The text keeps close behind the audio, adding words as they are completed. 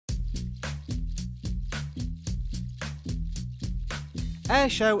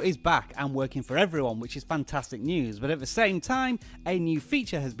Airshou is back and working for everyone, which is fantastic news, but at the same time, a new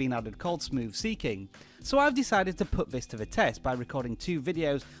feature has been added called smooth seeking. So I've decided to put this to the test by recording two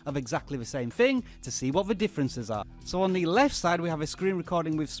videos of exactly the same thing to see what the differences are. So on the left side we have a screen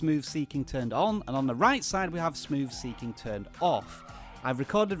recording with smooth seeking turned on, and on the right side we have smooth seeking turned off. I've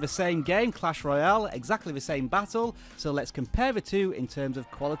recorded the same game, Clash Royale, exactly the same battle, so let's compare the two in terms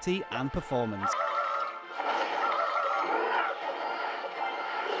of quality and performance.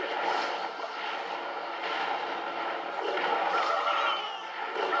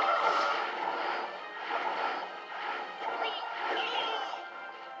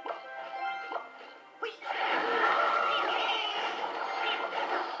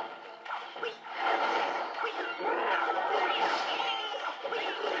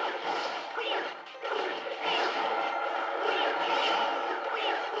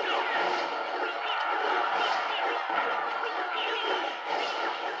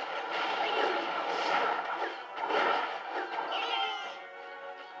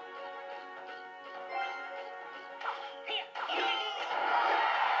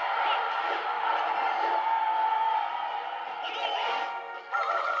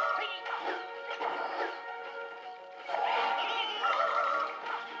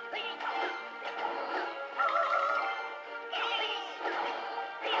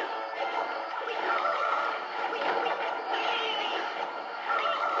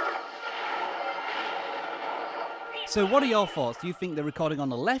 So what are your thoughts? Do you think the recording on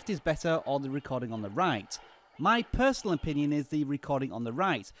the left is better or the recording on the right? My personal opinion is the recording on the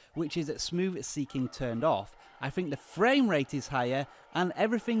right, which is smooth seeking turned off. I think the frame rate is higher and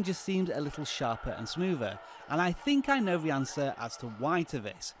everything just seems a little sharper and smoother. And I think I know the answer as to why to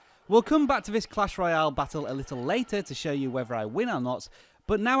this. We'll come back to this Clash Royale battle a little later to show you whether I win or not,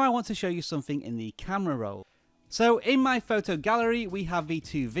 but now I want to show you something in the camera roll. So in my photo gallery we have the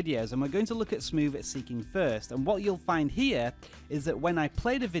two videos, and we're going to look at smooth seeking first, and what you'll find here is that when I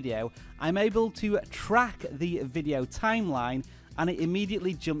play the video I'm able to track the video timeline and it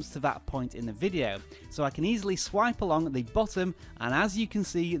immediately jumps to that point in the video. So I can easily swipe along at the bottom, and as you can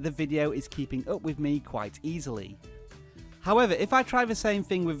see the video is keeping up with me quite easily. However, if I try the same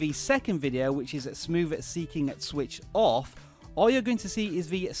thing with the second video, which is smooth seeking switch off, all you're going to see is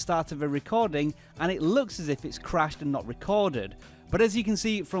the start of a recording and it looks as if it's crashed and not recorded. But as you can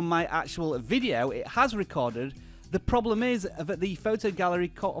see from my actual video, it has recorded. The problem is that the photo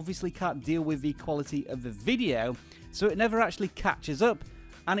gallery obviously can't deal with the quality of the video, so it never actually catches up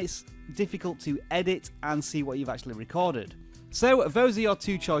and it's difficult to edit and see what you've actually recorded. So those are your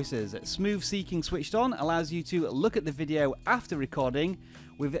two choices. Smooth seeking switched on allows you to look at the video after recording.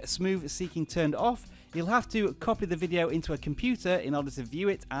 With smooth seeking turned off, you'll have to copy the video into a computer in order to view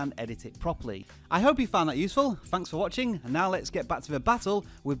it and edit it properly. I hope you found that useful. Thanks for watching, and now let's get back to the battle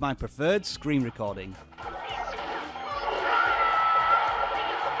with my preferred screen recording.